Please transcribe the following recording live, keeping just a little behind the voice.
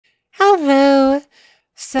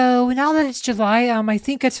now that it's July, I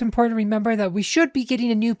think it's important to remember that we should be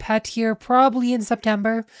getting a new pet here probably in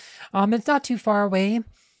September. It's not too far away.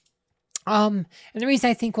 And the reason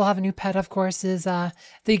I think we'll have a new pet, of course, is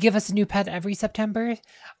they give us a new pet every September.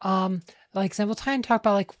 Like I said, we'll try and talk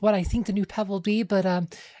about like what I think the new pet will be. But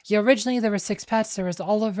yeah, originally there were 6 pets. There was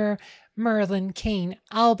Oliver, Merlin, Kane,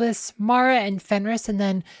 Albus, Mara, and Fenris, and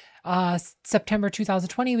then September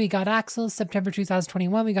 2020 we got Axel. September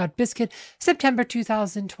 2021 we got Biscuit. September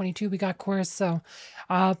 2022 we got Chorus. So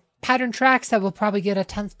pattern tracks that we'll probably get a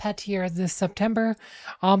 10th pet here this September.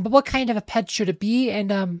 But what kind of a pet should it be?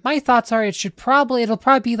 And my thoughts are it'll probably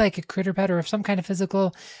be like a critter pet or some kind of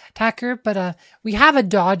physical attacker. But we have a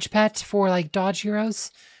dodge pet for like dodge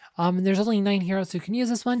heroes. And there's only 9 heroes who can use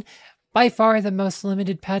this one. By far the most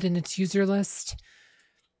limited pet in its user list.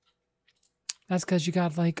 That's because you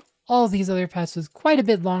got like all these other pets with quite a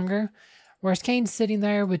bit longer. Whereas Kane's sitting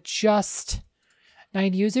there with just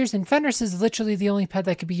 9 users. And Fenris is literally the only pet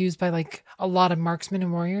that could be used by like a lot of marksmen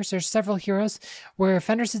and warriors. There's several heroes where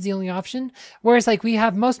Fenris is the only option. Whereas like we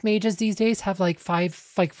have most mages these days have like 4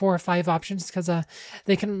 or 5 options because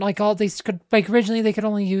they can originally they could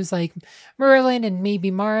only use like Merlin and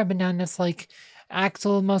maybe Mara, but now it's like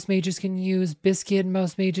Axel, most mages can use. Biscuit,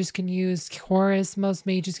 most mages can use. Chorus, most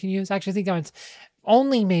mages can use. Actually, I think that one's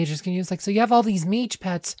only mages can use. Like, so you have all these mage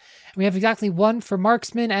pets. We have exactly one for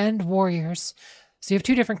marksmen and warriors. So you have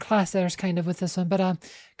 2 different classes kind of with this one. But kind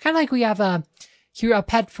of like we have a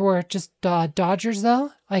pet for just dodgers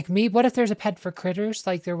though. Like what if there's a pet for critters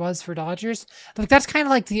like there was for dodgers? Like that's kind of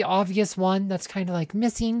like the obvious one that's kind of like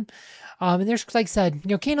missing. And there's, like I said,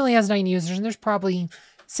 Kane only has 9 users, and there's probably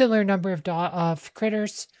similar number of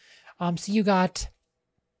critters. So you got,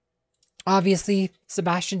 obviously,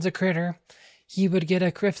 Sebastian's a critter. He would get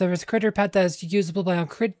if there was a critter pet that is usable by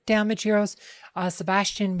crit damage heroes,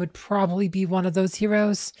 Sebastian would probably be one of those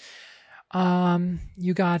heroes.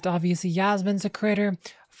 You got, obviously, Yasmin's a critter.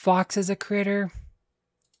 Fox is a critter.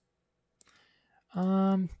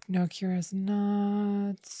 No, Kira's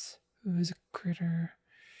not. Who's a critter?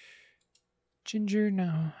 Ginger,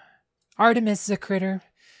 no. Artemis is a critter.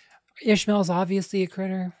 Ishmael's obviously a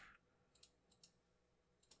critter.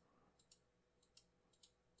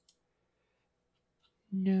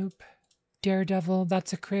 Nope. Daredevil,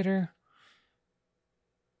 that's a critter.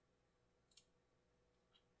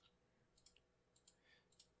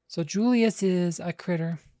 So Julius is a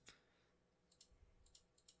critter.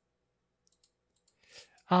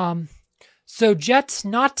 So Jet's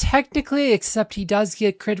not technically, except he does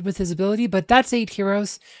get crit with his ability, but that's 8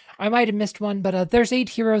 heroes. I might have missed one, but there's 8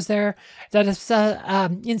 heroes there that if,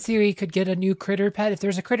 in theory could get a new critter pet. If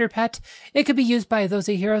there's a critter pet, it could be used by those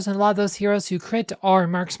 8 heroes, and a lot of those heroes who crit are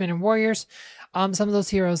marksmen and warriors. Some of those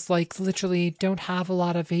heroes like literally don't have a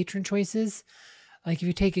lot of patron choices. Like if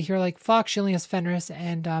you take a hero like Fox, she only has Fenris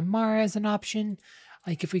and Mara as an option.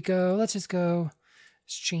 Like if we go, let's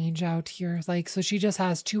change out here. Like, so she just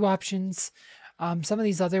has 2 options. Some of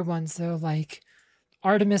these other ones though, like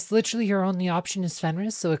Artemis, literally her only option is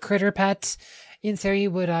Fenris. So a critter pet in theory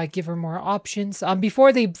would give her more options.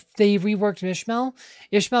 Before they reworked Ishmael.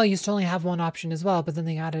 Ishmael used to only have 1 option as well, but then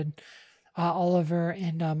they added Oliver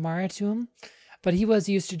and Mara to him. But he was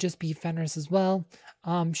used to just be Fenris as well.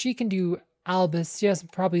 She can do Albus. She has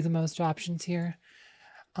probably the most options here.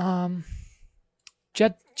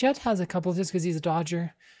 Jet has a couple just because he's a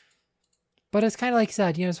dodger. But it's kind of like I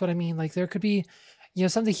said, that's what I mean. Like there could be,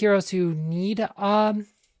 some of the heroes who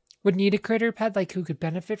would need a critter pet, like who could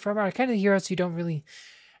benefit from it, are kind of the heroes who don't really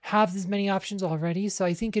have as many options already. So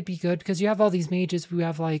I think it'd be good because you have all these mages who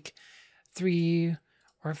have like 3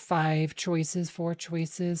 or 5 choices, 4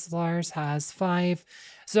 choices. Lars has 5.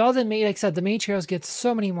 So all the like I said, the mage heroes get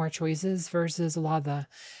so many more choices versus a lot of the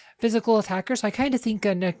physical attackers. So I kind of think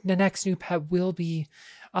the next new pet will be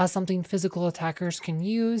something physical attackers can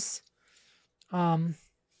use.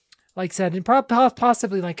 Like I said, and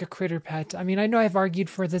possibly like a critter pet. I mean, I know I've argued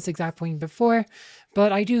for this exact point before,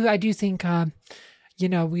 but I do think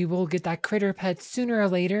we will get that critter pet sooner or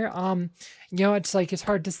later. It's like it's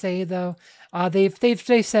hard to say though.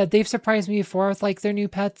 They've said they've surprised me before with like their new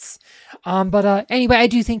pets. But anyway, I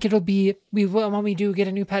do think when we do get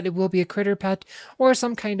a new pet, it will be a critter pet or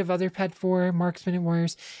some kind of other pet for marksmen and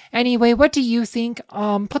warriors. Anyway, what do you think?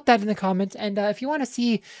 Put that in the comments. And if you want to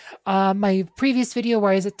see my previous video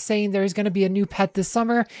where I was saying there's going to be a new pet this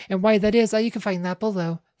summer and why that is, you can find that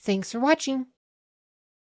below. Thanks for watching.